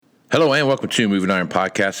Hello and welcome to Moving Iron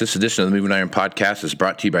Podcast. This edition of the Moving Iron Podcast is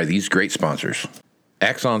brought to you by these great sponsors.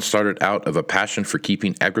 Axon started out of a passion for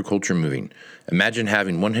keeping agriculture moving. Imagine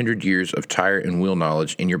having 100 years of tire and wheel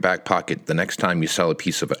knowledge in your back pocket the next time you sell a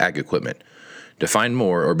piece of ag equipment. To find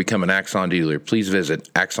more or become an Axon dealer, please visit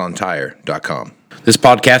axontire.com. This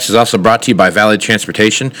podcast is also brought to you by Valley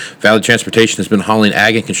Transportation. Valley Transportation has been hauling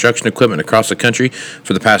ag and construction equipment across the country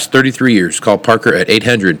for the past 33 years. Call Parker at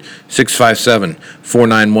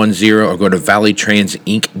 800-657-4910 or go to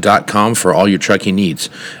valleytransinc.com for all your trucking needs.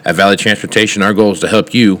 At Valley Transportation, our goal is to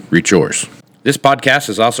help you reach yours. This podcast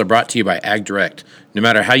is also brought to you by Ag Direct. No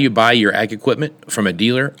matter how you buy your ag equipment, from a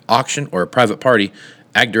dealer, auction, or a private party,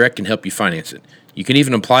 Ag Direct can help you finance it. You can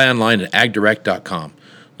even apply online at agdirect.com.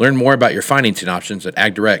 Learn more about your financing options at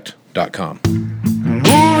agdirect.com.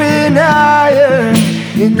 Moving higher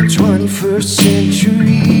in the 21st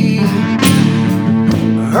century.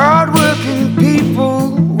 Hard-working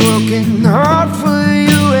people working hard for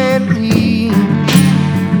you and me.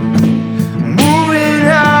 Moving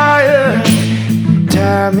higher,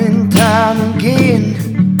 time and time again.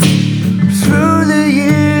 Through the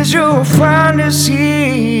years you'll find us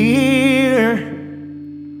here.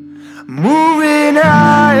 Moving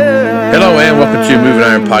Iron. Hello and welcome to Moving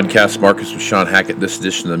Iron Podcast. Marcus with Shawn Hackett. This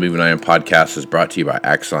edition of the Moving Iron Podcast is brought to you by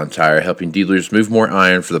Axon Tire, helping dealers move more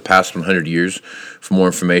iron for the past 100 years. For more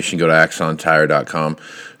information, go to axontire.com.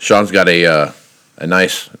 Shawn's got a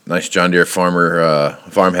nice John Deere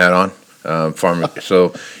farm hat on.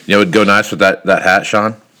 So you know, it would go nice with that hat,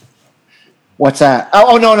 Shawn. What's that?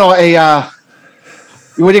 Oh no.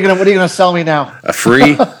 What are you gonna sell me now? A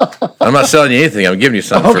free? I'm not selling you anything. I'm giving you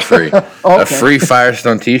something for free. Okay. A free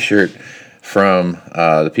Firestone T-shirt from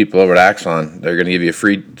the people over at Axon. They're going to give you a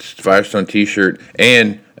free Firestone T-shirt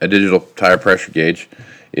and a digital tire pressure gauge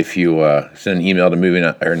if you send an email to Moving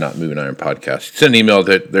Iron Podcast. Send an email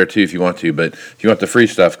there too if you want to. But if you want the free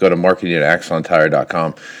stuff, go to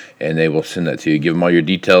marketing@axontire.com. And they will send that to you. Give them all your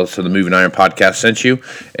details so the Moving Iron Podcast sent you,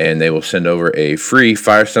 and they will send over a free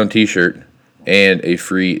Firestone T-shirt and a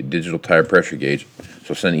free digital tire pressure gauge.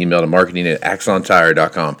 So send an email to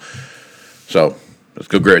marketing@axontire.com. So let's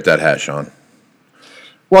go great with that hat, Shawn.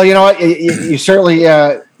 Well, you know what? You certainly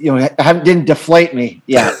didn't deflate me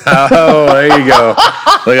yet. Oh, there you go.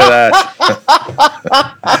 Look at that.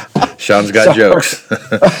 Shawn's got jokes. All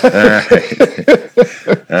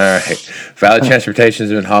right. Valley Transportation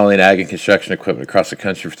has been hauling ag and construction equipment across the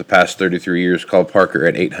country for the past 33 years. Call Parker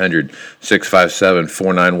at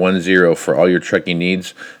 800-657-4910 for all your trucking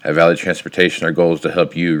needs. At Valley Transportation, our goal is to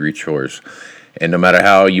help you reach yours. And no matter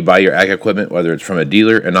how you buy your ag equipment, whether it's from a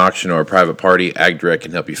dealer, an auction, or a private party, Ag Direct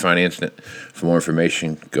can help you finance it. For more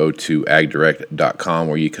information, go to agdirect.com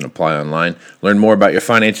where you can apply online. Learn more about your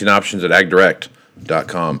financing options at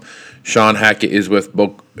agdirect.com. Shawn Hackett is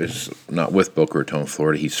not with Boca Raton,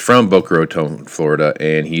 Florida. He's from Boca Raton, Florida,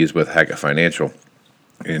 and he is with Hackett Financial.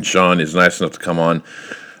 And Shawn is nice enough to come on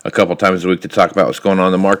a couple times a week to talk about what's going on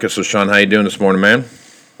in the market. So, Shawn, how you doing this morning, man?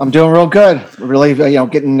 I'm doing real good. Really,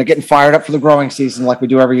 getting fired up for the growing season like we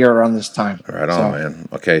do every year around this time. Right on, man.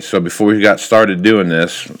 Okay, so before we got started doing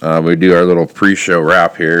this, we do our little pre-show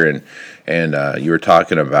wrap here, and you were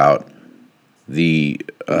talking about the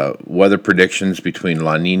weather predictions between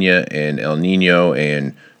La Nina and El Nino,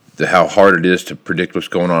 and how hard it is to predict what's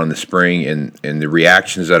going on in the spring, and the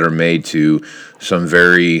reactions that are made to some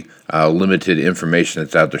very limited information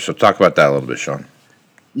that's out there. So talk about that a little bit, Shawn.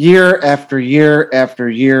 Year after year after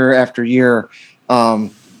year after year,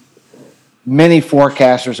 many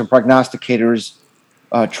forecasters and prognosticators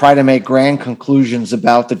try to make grand conclusions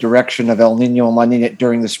about the direction of El Nino and La Nina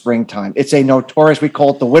during the springtime. It's a notorious, we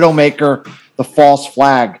call it the widowmaker, the false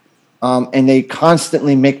flag, and they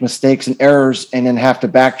constantly make mistakes and errors and then have to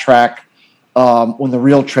backtrack when the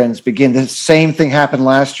real trends begin. The same thing happened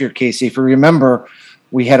last year, Casey. If you remember,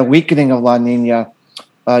 we had a weakening of La Nina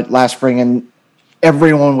last spring, and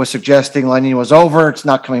everyone was suggesting La Nina was over. It's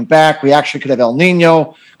not coming back. We actually could have El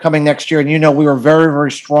Nino coming next year. And, we were very,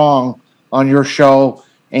 very strong on your show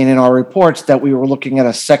and in our reports that we were looking at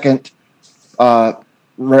a second round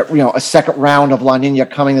of La Nina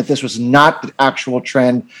coming, that this was not the actual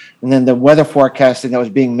trend. And then the weather forecasting that was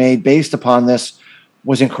being made based upon this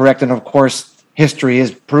was incorrect. And, of course, history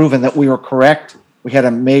has proven that we were correct. We had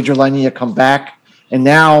a major La Nina come back. And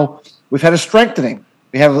now we've had a strengthening.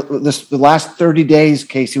 We have the last 30 days,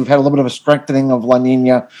 Casey, we've had a little bit of a strengthening of La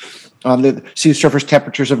Nina. The sea surface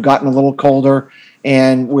temperatures have gotten a little colder,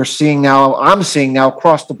 and I'm seeing now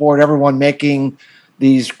across the board, everyone making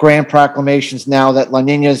these grand proclamations now that La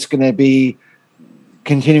Nina is going to be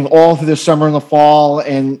continuing all through the summer and the fall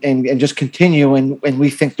and just continue. And we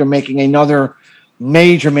think they're making another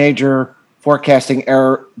major forecasting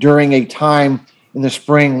error during a time in the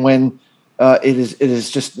spring when it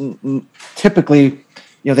is just typically,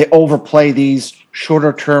 they overplay these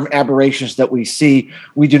shorter term aberrations that we see.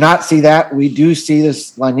 We do not see that. We do see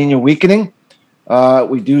this La Nina weakening.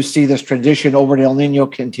 We do see this transition over to El Nino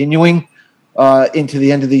continuing into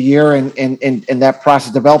the end of the year and that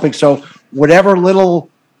process developing. So whatever little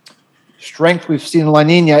strength we've seen in La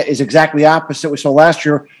Nina is exactly opposite we saw last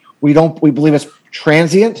year. We believe it's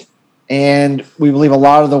transient, and we believe a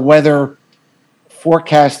lot of the weather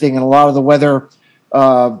forecasting and a lot of the weather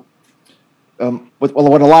what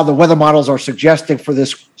a lot of the weather models are suggesting for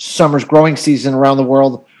this summer's growing season around the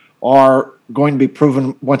world are going to be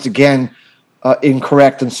proven once again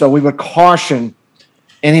incorrect. And so we would caution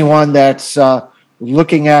anyone that's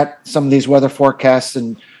looking at some of these weather forecasts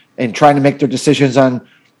and trying to make their decisions on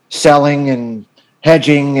selling and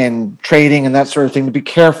hedging and trading and that sort of thing to be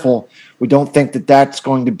careful. We don't think that that's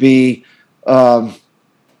going to be a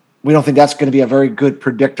very good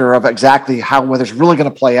predictor of exactly how weather's really going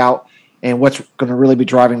to play out and what's going to really be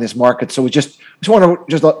driving this market. So we just want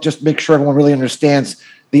to just make sure everyone really understands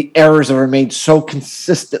the errors that are made so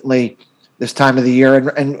consistently this time of the year.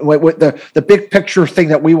 And what the big picture thing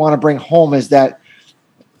that we want to bring home is that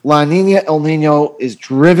La Nina El Nino is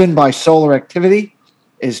driven by solar activity,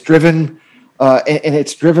 is driven and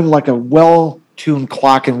it's driven like a well-tuned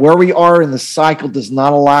clock. And where we are in the cycle does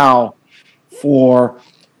not allow for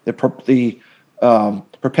the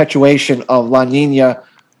perpetuation of La Nina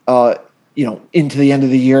into the end of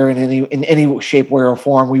the year in any shape, way, or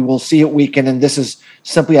form. We will see it weaken, and this is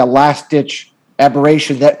simply a last-ditch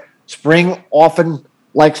aberration that spring often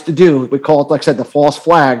likes to do. We call it, like I said, the false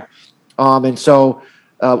flag. And so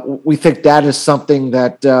we think that is something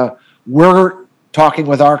that we're talking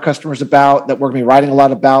with our customers about, that we're going to be writing a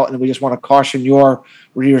lot about, and we just want to caution your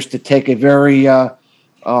readers to take a very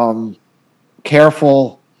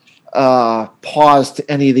careful pause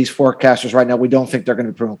to any of these forecasters right now. We don't think they're going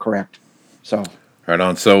to be proven correct. So right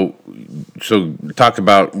on. So talk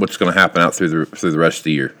about what's going to happen out through the rest of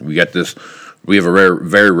the year. We have a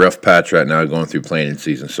very rough patch right now going through planting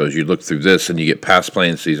season. So as you look through this and you get past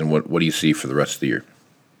planting season, what do you see for the rest of the year?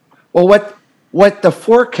 Well, what the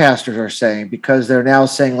forecasters are saying, because they're now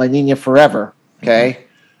saying La Nina forever, okay?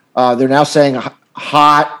 Mm-hmm. They're now saying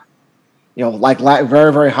hot,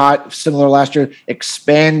 very, very hot, similar last year,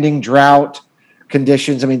 expanding drought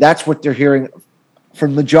conditions. I mean, that's what they're hearing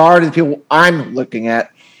from the majority of the people I'm looking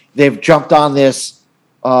at. They've jumped on this.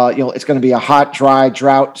 It's going to be a hot, dry,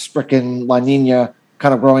 drought-stricken La Nina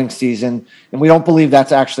kind of growing season, and we don't believe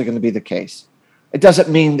that's actually going to be the case. It doesn't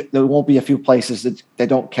mean there won't be a few places that they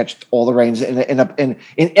don't catch all the rains.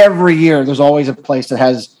 In every year, there's always a place that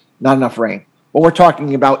has not enough rain. But we're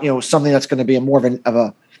talking about something that's going to be more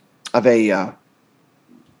of a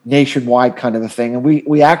nationwide kind of a thing, and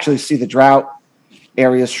we actually see the drought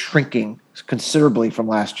areas shrinking considerably from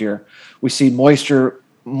last year. We see moisture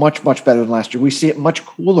much better than last year. We see it much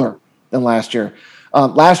cooler than last year.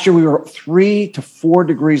 Last year we were 3 to 4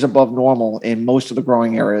 degrees above normal in most of the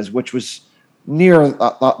growing areas, which was near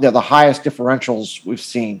the highest differentials we've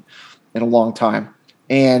seen in a long time.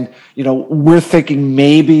 And we're thinking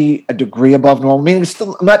maybe a degree above normal. Meaning,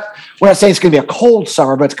 we're not saying it's going to be a cold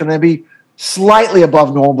summer, but it's going to be slightly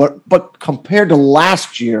above normal. But compared to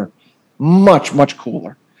last year, much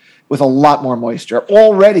cooler, with a lot more moisture.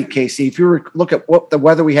 Already, Casey, if you look at what the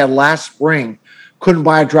weather we had last spring, couldn't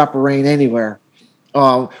buy a drop of rain anywhere.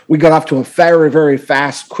 We got off to a very, very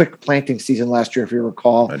fast, quick planting season last year, if you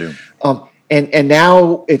recall. I do. And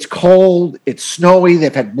now it's cold, it's snowy.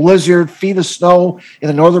 They've had blizzard, feet of snow in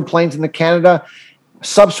the northern plains into Canada.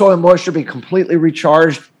 Subsoil moisture being completely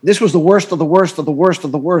recharged. This was the worst of the worst of the worst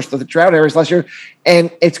of the worst of the drought areas last year,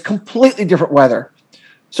 and it's completely different weather.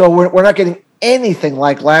 So we're not getting anything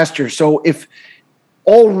like last year. So if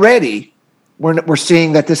already we're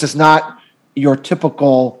seeing that this is not your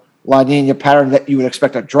typical La Nina pattern that you would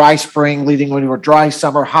expect, a dry spring leading into a dry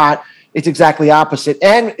summer, hot. It's exactly opposite,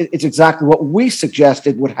 and it's exactly what we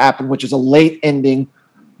suggested would happen, which is a late ending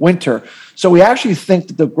winter. So we actually think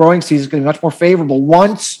that the growing season is going to be much more favorable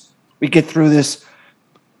once we get through this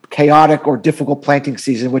chaotic or difficult planting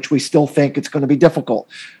season, which we still think it's going to be difficult.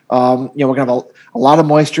 We're going to have a lot of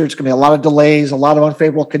moisture. It's going to be a lot of delays, a lot of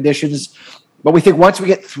unfavorable conditions. But we think once we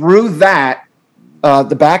get through that,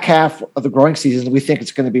 the back half of the growing season, we think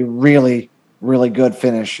it's going to be really, really good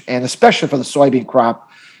finish, and especially for the soybean crop.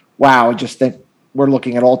 Wow, I just think we're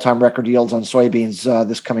looking at all-time record yields on soybeans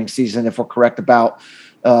this coming season if we're correct about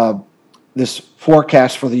this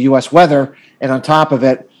forecast for the U.S. weather. And on top of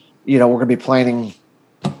it, we're going to be planting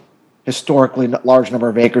historically large number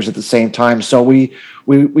of acres at the same time. So we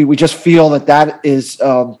just feel that is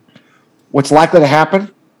what's likely to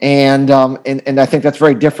happen, and I think that's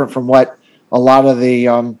very different from what a lot of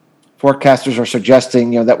the forecasters are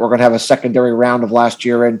suggesting. That we're going to have a secondary round of last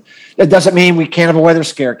year, and that doesn't mean we can't have a weather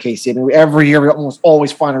scare, Casey. I mean, every year we almost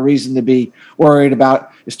always find a reason to be worried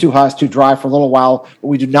about it's too hot, it's too dry for a little while, but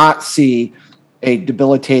we do not see a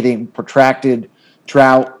debilitating, protracted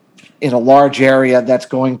drought in a large area that's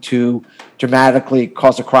going to dramatically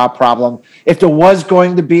cause a crop problem. If there was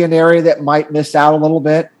going to be an area that might miss out a little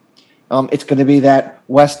bit, it's going to be that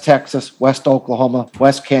West Texas, West Oklahoma,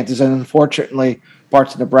 West Kansas, and unfortunately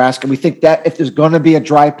parts of Nebraska. We think that if there's going to be a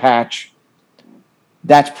dry patch,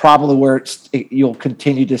 that's probably where you'll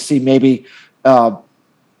continue to see maybe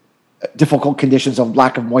difficult conditions of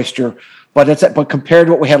lack of moisture. But compared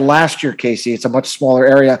to what we had last year, Casey, it's a much smaller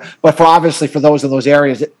area. But obviously for those in those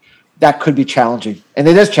areas, that could be challenging, and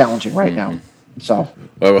it is challenging right now. So,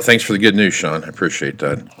 well, thanks for the good news, Shawn. I appreciate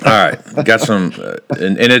that. All right, got some,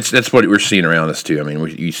 and that's what we're seeing around us too. I mean,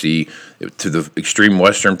 you see to the extreme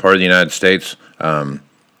western part of the United States,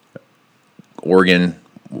 Oregon,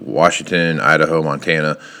 Washington, Idaho,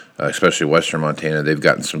 Montana, especially western Montana, they've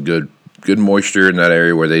gotten some good moisture in that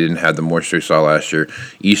area where they didn't have the moisture we saw last year.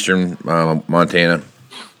 Eastern Montana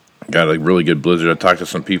got a really good blizzard. I talked to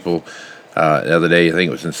some people the other day. I think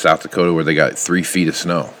it was in South Dakota where they got 3 feet of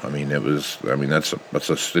snow. I mean, that's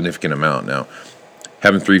a significant amount. Now,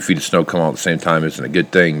 having 3 feet of snow come all at the same time isn't a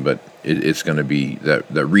good thing, but it's going to be that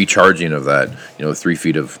recharging of that. 3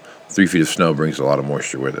 feet of snow brings a lot of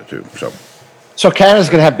moisture with it too. So Canada's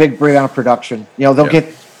going to have big breakdown of production. They'll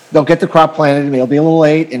get the crop planted. It'll be a little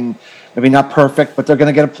late and maybe not perfect, but they're going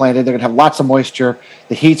to get it planted. They're going to have lots of moisture.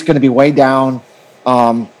 The heat's going to be way down.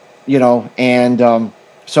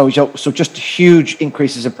 So just huge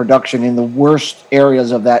increases in production in the worst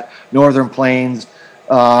areas of that northern plains,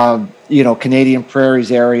 Canadian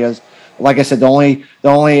prairies areas. Like I said, the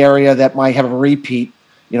only area that might have a repeat,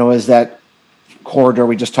 is that corridor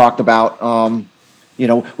we just talked about.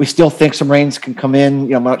 We still think some rains can come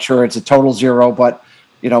in. I'm not sure it's a total zero, but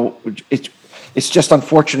it's just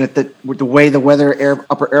unfortunate that with the way the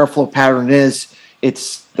upper airflow pattern is,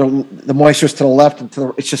 it's the moisture's to the left and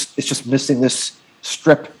it's just missing this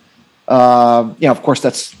strip. Of course,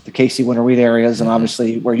 that's the Casey winter wheat areas and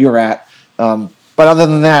obviously where you're at. But other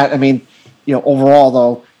than that, I mean, overall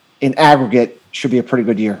though, in aggregate, should be a pretty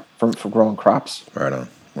good year for growing crops. Right on.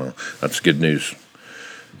 Well, that's good news.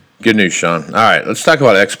 Good news, Shawn. All right, let's talk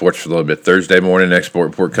about exports for a little bit. Thursday morning,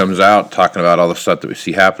 export report comes out, talking about all the stuff that we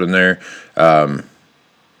see happening there.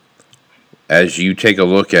 As you take a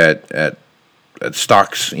look at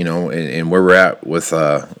stocks, and where we're at with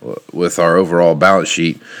our overall balance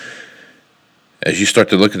sheet, as you start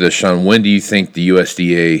to look at this, Shawn, when do you think the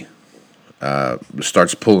USDA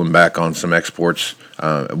starts pulling back on some exports?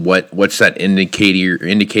 What's that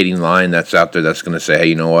indicating line that's out there that's going to say, hey,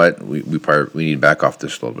 you know what, we need to back off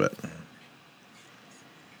this a little bit?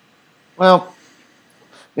 Well,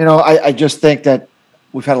 I just think that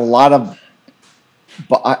we've had a lot of,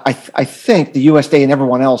 but I think the USDA and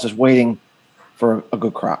everyone else is waiting for a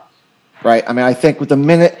good crop, right? I mean, I think we've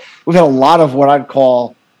had a lot of what I'd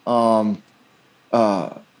call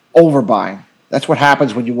overbuying. That's what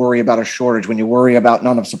happens when you worry about a shortage, when you worry about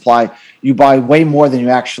not enough supply. You buy way more than you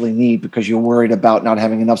actually need because you're worried about not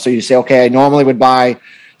having enough. So you say, okay, I normally would buy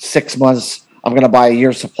 6 months. I'm going to buy a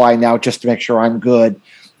year's supply now just to make sure I'm good.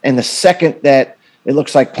 And the second that it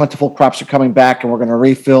looks like plentiful crops are coming back and we're going to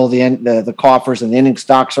refill the coffers and the ending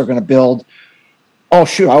stocks are going to build, oh,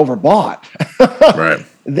 shoot, I overbought. Right.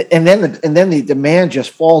 And then the demand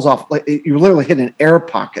just falls off. Like you literally hit an air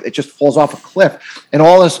pocket. It just falls off a cliff. And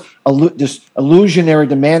all this illusionary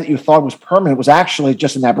demand that you thought was permanent was actually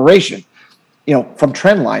just an aberration, from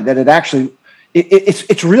trend line, that it actually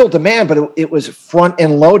it's real demand, but it was front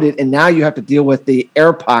end loaded. And now you have to deal with the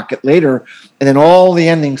air pocket later. And then all the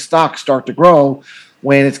ending stocks start to grow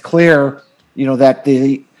when it's clear, that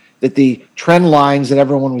the trend lines that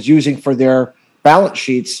everyone was using for their balance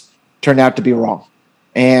sheets turned out to be wrong.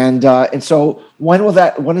 And so when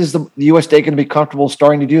is the USDA going to be comfortable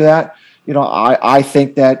starting to do that? I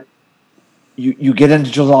think that you get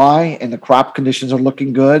into July and the crop conditions are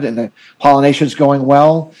looking good and the pollination is going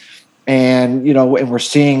well, and and we're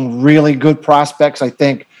seeing really good prospects. I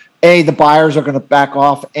think the buyers are going to back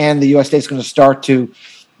off and the USDA is going to start to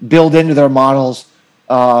build into their models,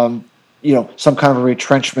 some kind of a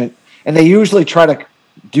retrenchment, and they usually try to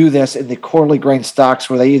do this in the quarterly grain stocks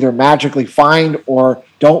where they either magically find or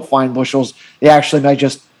don't find bushels. They actually may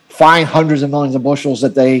just find hundreds of millions of bushels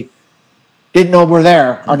that they didn't know were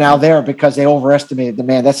there are now there because they overestimated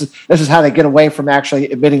demand. This is how they get away from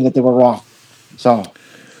actually admitting that they were wrong. So,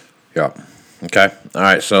 yeah. Okay. All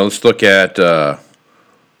right. So let's look at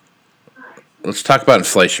let's talk about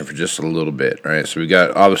inflation for just a little bit. All right. So we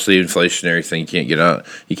got obviously inflationary thing. You can't get out.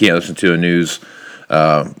 You can't listen to a news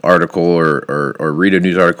article or read a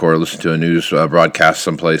news article or listen to a news broadcast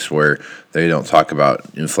someplace where they don't talk about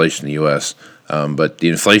inflation in the U.S. But the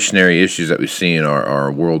inflationary issues that we've seen are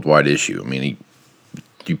a worldwide issue. I mean,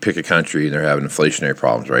 you pick a country and they're having inflationary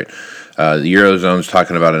problems, right? The Eurozone is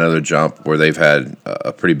talking about another jump where they've had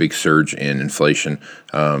a pretty big surge in inflation,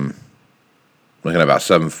 looking at about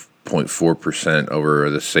 7.4% over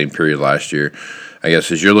the same period last year. I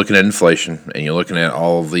guess as you're looking at inflation and you're looking at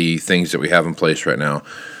all the things that we have in place right now,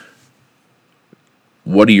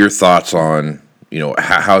 what are your thoughts on,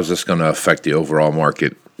 how is this going to affect the overall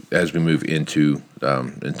market as we move into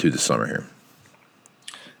the summer here?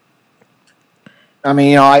 I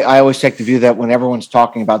mean, I always take the view that when everyone's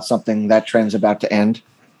talking about something, that trend's about to end.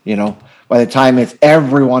 By the time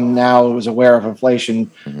everyone now is aware of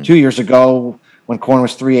inflation. 2 years ago, when corn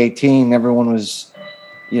was $3.18, everyone was,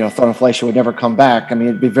 thought inflation would never come back. I mean,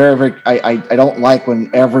 it'd be very, very. I don't like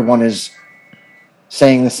when everyone is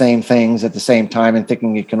saying the same things at the same time and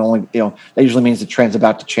thinking it can only, that usually means the trend's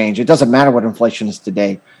about to change. It doesn't matter what inflation is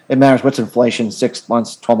today. It matters what's inflation 6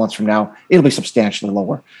 months, 12 months from now. It'll be substantially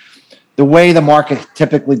lower. The way the market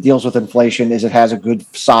typically deals with inflation is it has a good,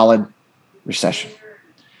 solid recession.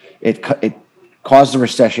 It causes a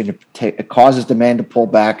recession. It causes demand to pull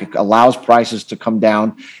back. It allows prices to come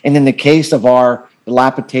down. And in the case of our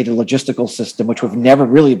dilapidated logistical system, which we've never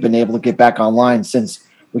really been able to get back online since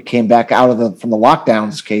we came back from the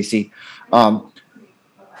lockdowns, Casey,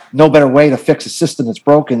 no better way to fix a system that's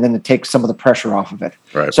broken than to take some of the pressure off of it.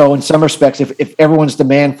 Right. So in some respects, if everyone's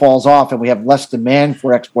demand falls off and we have less demand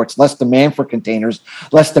for exports, less demand for containers,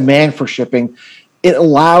 less demand for shipping, it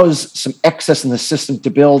allows some excess in the system to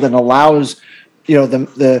build and allows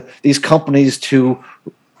these companies to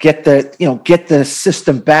get the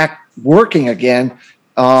system back working again.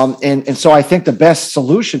 And so I think the best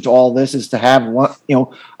solution to all this is to have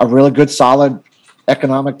a really good, solid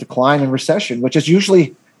economic decline and recession, which is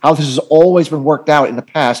usually how this has always been worked out in the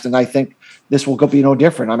past. And I think this will be no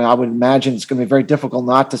different. I mean, I would imagine it's going to be very difficult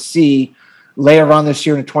not to see later on this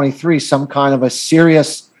year in 23 some kind of a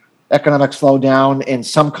serious economic slowdown and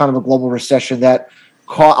some kind of a global recession that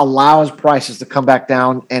allows prices to come back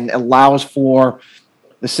down and allows for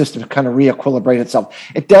the system to kind of re-equilibrate itself.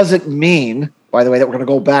 It doesn't mean, by the way, that we're going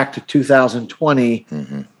to go back to 2020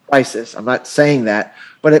 prices. I'm not saying that,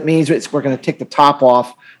 but it means we're going to take the top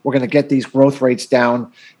off. We're going to get these growth rates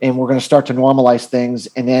down, and we're going to start to normalize things,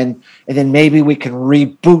 and then maybe we can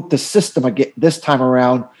reboot the system again this time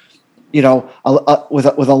around, with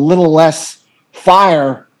a little less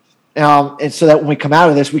fire, and so that when we come out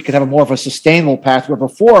of this, we can have more of a sustainable path. Where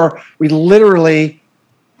before we literally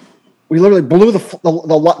blew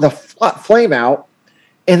the flame out,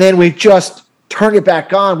 and then we just turned it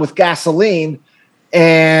back on with gasoline.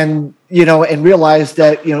 And realize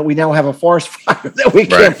that we now have a forest fire that we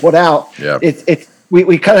can't put out. Yeah.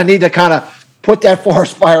 We kind of need to kind of put that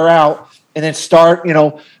forest fire out and then start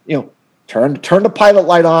turn the pilot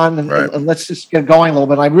light on and let's just get going a little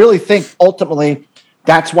bit. And I really think ultimately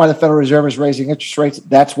that's why the Federal Reserve is raising interest rates.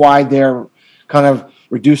 That's why they're kind of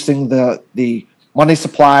reducing the money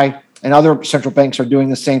supply, and other central banks are doing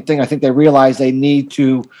the same thing. I think they realize they need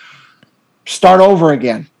to start over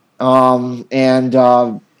again. And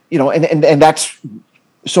that's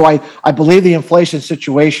so I believe the inflation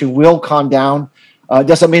situation will calm down.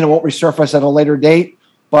 Doesn't mean it won't resurface at a later date,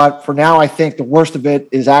 but for now, I think the worst of it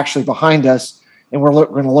is actually behind us, and we're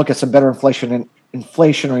going to look at some better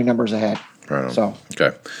inflationary numbers ahead. Right on. So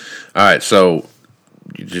okay, all right. So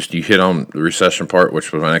you hit on the recession part,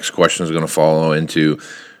 which was my next question is going to follow into.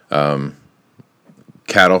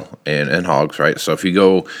 Cattle and hogs, right? So if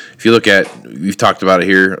you look at, we've talked about it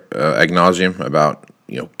here ad nauseum about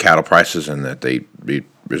cattle prices and that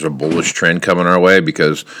there's a bullish trend coming our way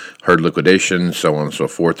because herd liquidation, so on and so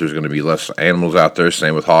forth. There's going to be less animals out there.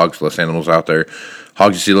 Same with hogs, less animals out there.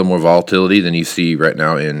 Hogs, you see a little more volatility than you see right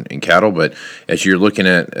now in cattle. But as you're looking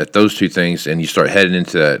at those two things and you start heading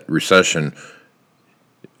into that recession,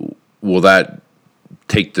 will that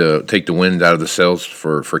take the wind out of the sails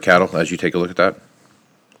for cattle as you take a look at that?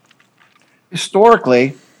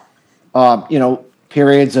 Historically,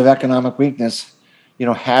 periods of economic weakness,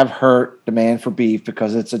 have hurt demand for beef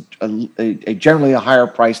because it's a generally a higher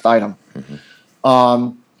priced item.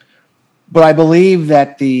 But I believe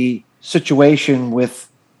that the situation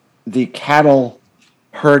with the cattle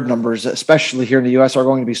herd numbers, especially here in the U.S., are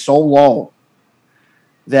going to be so low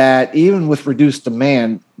that even with reduced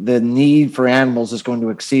demand, the need for animals is going to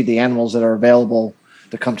exceed the animals that are available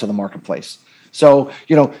to come to the marketplace. So,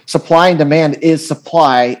 supply and demand is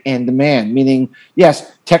supply and demand, meaning,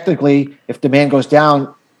 yes, technically, if demand goes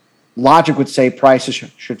down, logic would say prices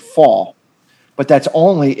should fall. But that's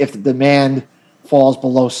only if the demand falls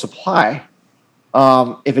below supply.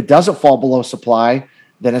 If it doesn't fall below supply,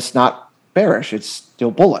 then it's not bearish. It's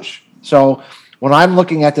still bullish. So when I'm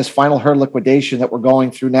looking at this final herd liquidation that we're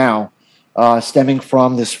going through now, stemming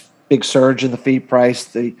from this big surge in the feed price,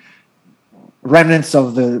 the remnants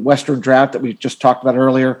of the Western drought that we just talked about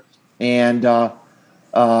earlier, and some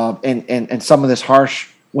of this harsh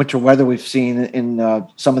winter weather we've seen in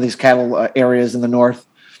some of these cattle areas in the north,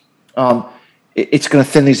 it's going to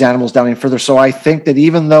thin these animals down even further. So I think that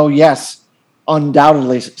even though, yes,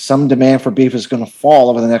 undoubtedly some demand for beef is going to fall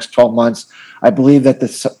over the next 12 months, I believe that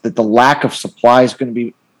the lack of supply is going to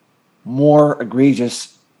be more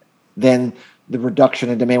egregious than the reduction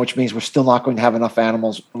in demand, which means we're still not going to have enough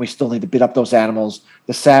animals, and we still need to bid up those animals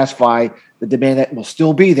to satisfy the demand that will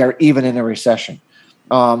still be there even in a recession.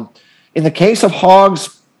 In the case of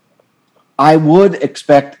hogs, I would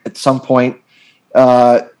expect at some point,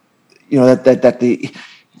 that the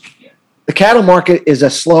cattle market is a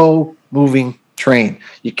slow moving train.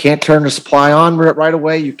 You can't turn the supply on right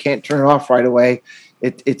away. You can't turn it off right away.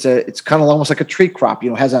 It's kind of almost like a tree crop.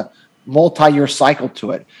 Has a multi-year cycle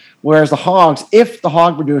to it. Whereas the hogs, if the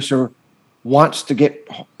hog producer wants to get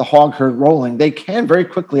the hog herd rolling, they can very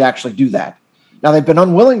quickly actually do that. Now, they've been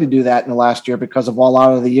unwilling to do that in the last year because of a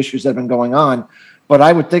lot of the issues that have been going on. But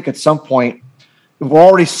I would think at some point, we're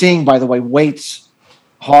already seeing, by the way,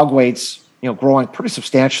 hog weights, growing pretty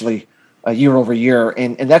substantially year over year.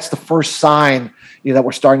 And that's the first sign, that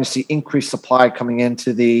we're starting to see increased supply coming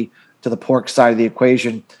into the pork side of the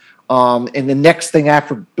equation. And the next thing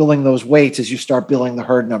after billing those weights is you start billing the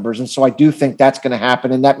herd numbers. And so I do think that's going to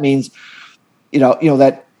happen. And that means,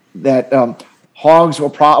 that hogs are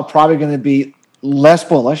probably going to be less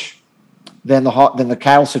bullish than the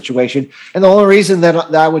cattle situation. And the only reason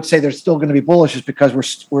that I would say they're still going to be bullish is because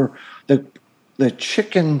the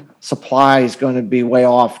chicken supply is going to be way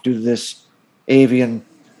off due to this avian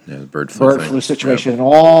bird flu situation, and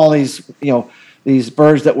all these these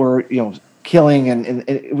birds that we're killing, and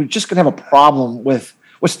we're just going to have a problem with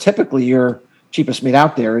what's typically your cheapest meat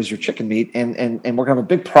out there is your chicken meat, and we're going to have a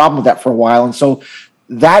big problem with that for a while. And so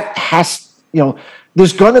that has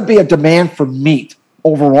there's going to be a demand for meat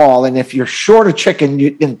overall, and if you're short of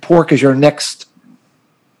chicken, then pork is your next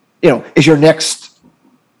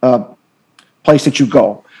place that you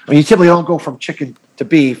go. I mean, you typically don't go from chicken to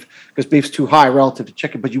beef because beef's too high relative to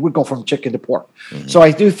chicken, but you would go from chicken to pork. Mm-hmm. So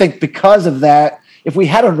I do think because of that, if we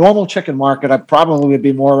had a normal chicken market, I probably would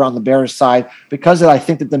be more on the bearish side because I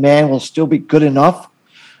think the demand will still be good enough,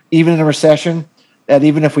 even in a recession, that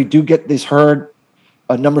even if we do get this herd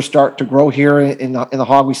numbers start to grow here in the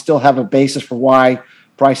hog, we still have a basis for why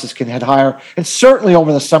prices can head higher. And certainly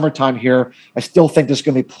over the summertime here, I still think there's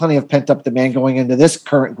going to be plenty of pent-up demand going into this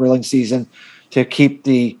current grilling season to keep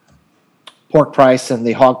the pork price and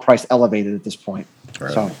the hog price elevated at this point.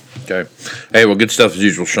 Right. So, okay. Hey, well, good stuff as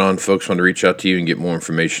usual, Shawn. Folks want to reach out to you and get more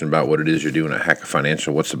information about what it is you're doing at Hackett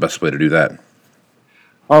Financial. What's the best way to do that?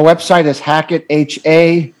 Our website is Hackett,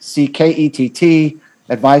 Hackett,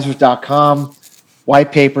 advisors.com.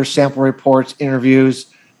 White papers, sample reports,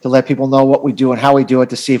 interviews to let people know what we do and how we do it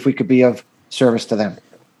to see if we could be of service to them.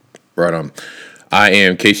 Right on. I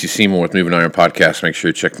am Casey Seymour with Moving Iron Podcast. Make sure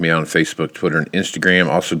you check me out on Facebook, Twitter, and Instagram.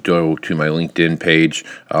 Also go to my LinkedIn page,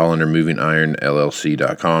 all under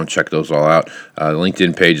movingironllc.com. Check those all out. The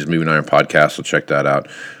LinkedIn page is Moving Iron Podcast, so check that out.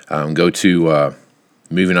 Go to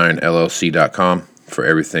movingironllc.com for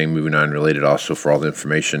everything Moving Iron related, also for all the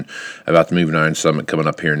information about the Moving Iron Summit coming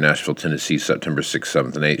up here in Nashville, Tennessee, September 6th,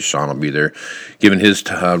 7th, and 8th. Shawn will be there giving his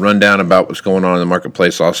rundown about what's going on in the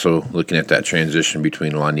marketplace, also looking at that transition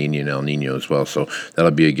between La Nina and El Nino as well. So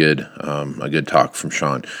that'll be a good talk from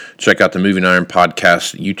Shawn. Check out the Moving Iron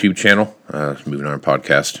Podcast YouTube channel, Moving Iron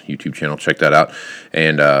Podcast YouTube channel. Check that out,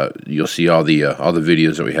 and you'll see all the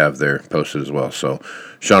videos that we have there posted as well. So,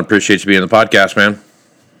 Shawn, appreciate you being on the podcast, man.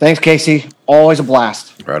 Thanks, Casey. Always a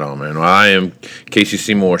blast. Right on, man. Well, I am Casey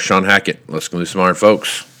Seymour, Shawn Hackett. Let's go do some iron,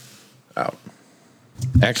 folks. Out.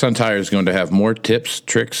 Axon Tire is going to have more tips,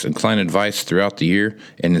 tricks, and client advice throughout the year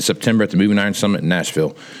and in September at the Moving Iron Summit in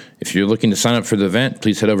Nashville. If you're looking to sign up for the event,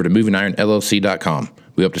 please head over to movingironllc.com.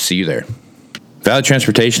 We hope to see you there. Valley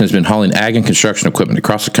Transportation has been hauling ag and construction equipment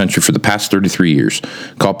across the country for the past 33 years.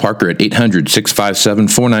 Call Parker at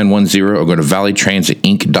 800-657-4910 or go to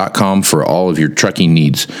valleytransitinc.com for all of your trucking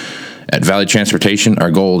needs. At Valley Transportation,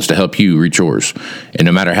 our goal is to help you reach yours. And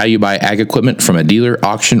no matter how you buy ag equipment from a dealer,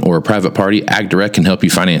 auction, or a private party, AgDirect can help you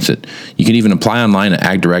finance it. You can even apply online at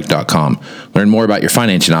agdirect.com. Learn more about your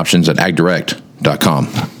financing options at agdirect.com.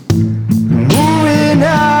 Moving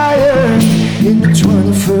higher in the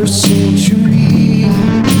 21st century.